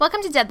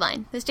Welcome to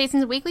Deadline, the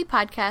Statesman's weekly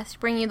podcast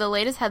bringing you the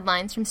latest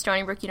headlines from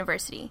Stony Brook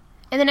University.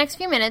 In the next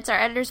few minutes, our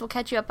editors will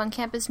catch you up on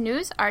campus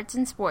news, arts,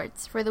 and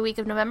sports for the week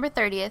of November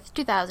 30th,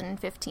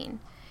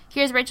 2015.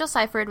 Here's Rachel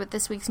Siford with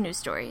this week's news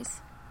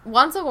stories.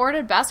 Once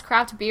awarded Best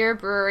Craft Beer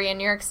Brewery in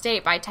New York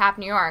State by Tap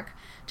New York,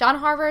 John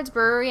Harvard's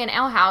Brewery and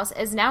Ale House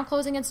is now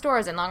closing its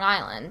doors in Long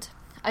Island.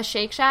 A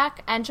Shake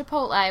Shack and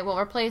Chipotle will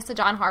replace the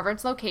John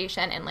Harvard's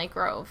location in Lake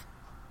Grove.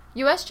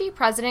 USG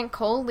President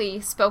Cole Lee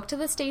spoke to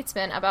the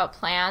Statesman about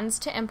plans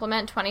to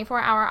implement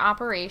 24-hour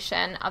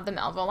operation of the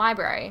Melville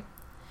Library.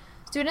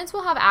 Students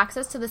will have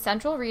access to the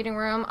Central Reading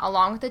Room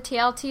along with the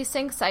TLT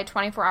Sync site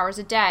 24 hours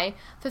a day,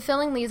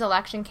 fulfilling Lee's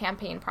election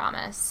campaign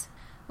promise.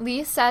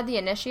 Lee said the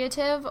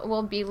initiative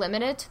will be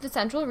limited to the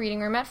Central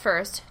Reading Room at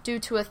first due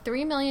to a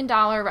 $3 million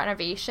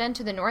renovation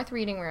to the North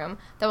Reading Room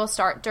that will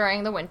start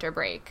during the winter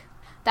break.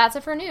 That's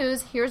it for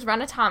news. Here's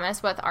Rena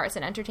Thomas with Arts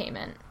and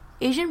Entertainment.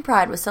 Asian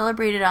Pride was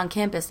celebrated on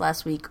campus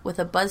last week with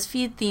a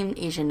BuzzFeed-themed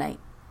Asian night.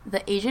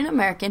 The Asian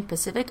American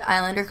Pacific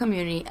Islander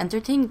community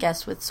entertained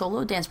guests with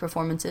solo dance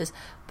performances,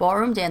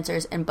 ballroom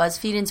dancers, and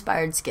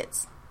BuzzFeed-inspired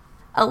skits.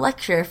 A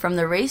lecture from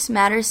the Race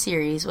Matters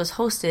series was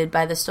hosted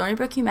by the Stony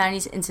Brook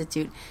Humanities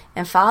Institute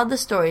and followed the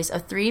stories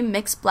of 3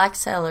 mixed black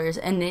settlers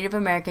and Native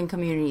American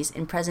communities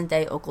in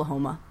present-day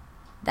Oklahoma.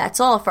 That's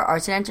all for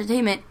Arts and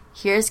Entertainment.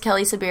 Here's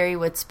Kelly Saberi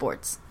with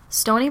sports.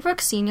 Stony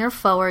Brook senior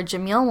forward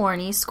Jameel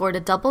Warney scored a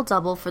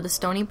double-double for the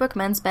Stony Brook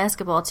men's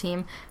basketball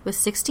team with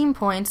 16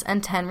 points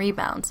and 10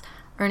 rebounds,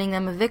 earning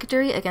them a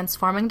victory against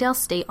Farmingdale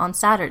State on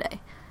Saturday.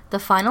 The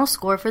final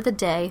score for the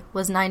day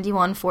was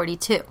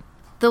 91-42.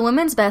 The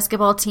women's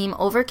basketball team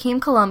overcame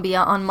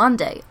Columbia on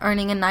Monday,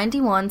 earning a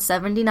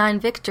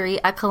 91-79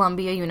 victory at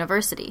Columbia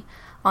University.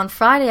 On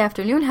Friday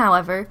afternoon,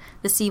 however,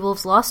 the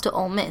Seawolves lost to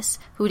Ole Miss,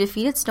 who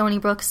defeated Stony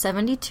Brook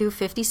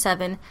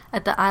 72-57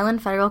 at the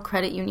Island Federal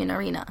Credit Union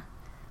Arena.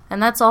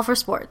 And that's all for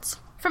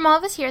sports. From all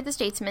of us here at The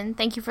Statesman,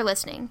 thank you for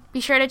listening. Be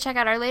sure to check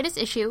out our latest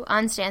issue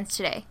on Stands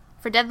Today.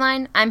 For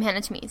Deadline, I'm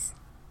Hanaa Tameez.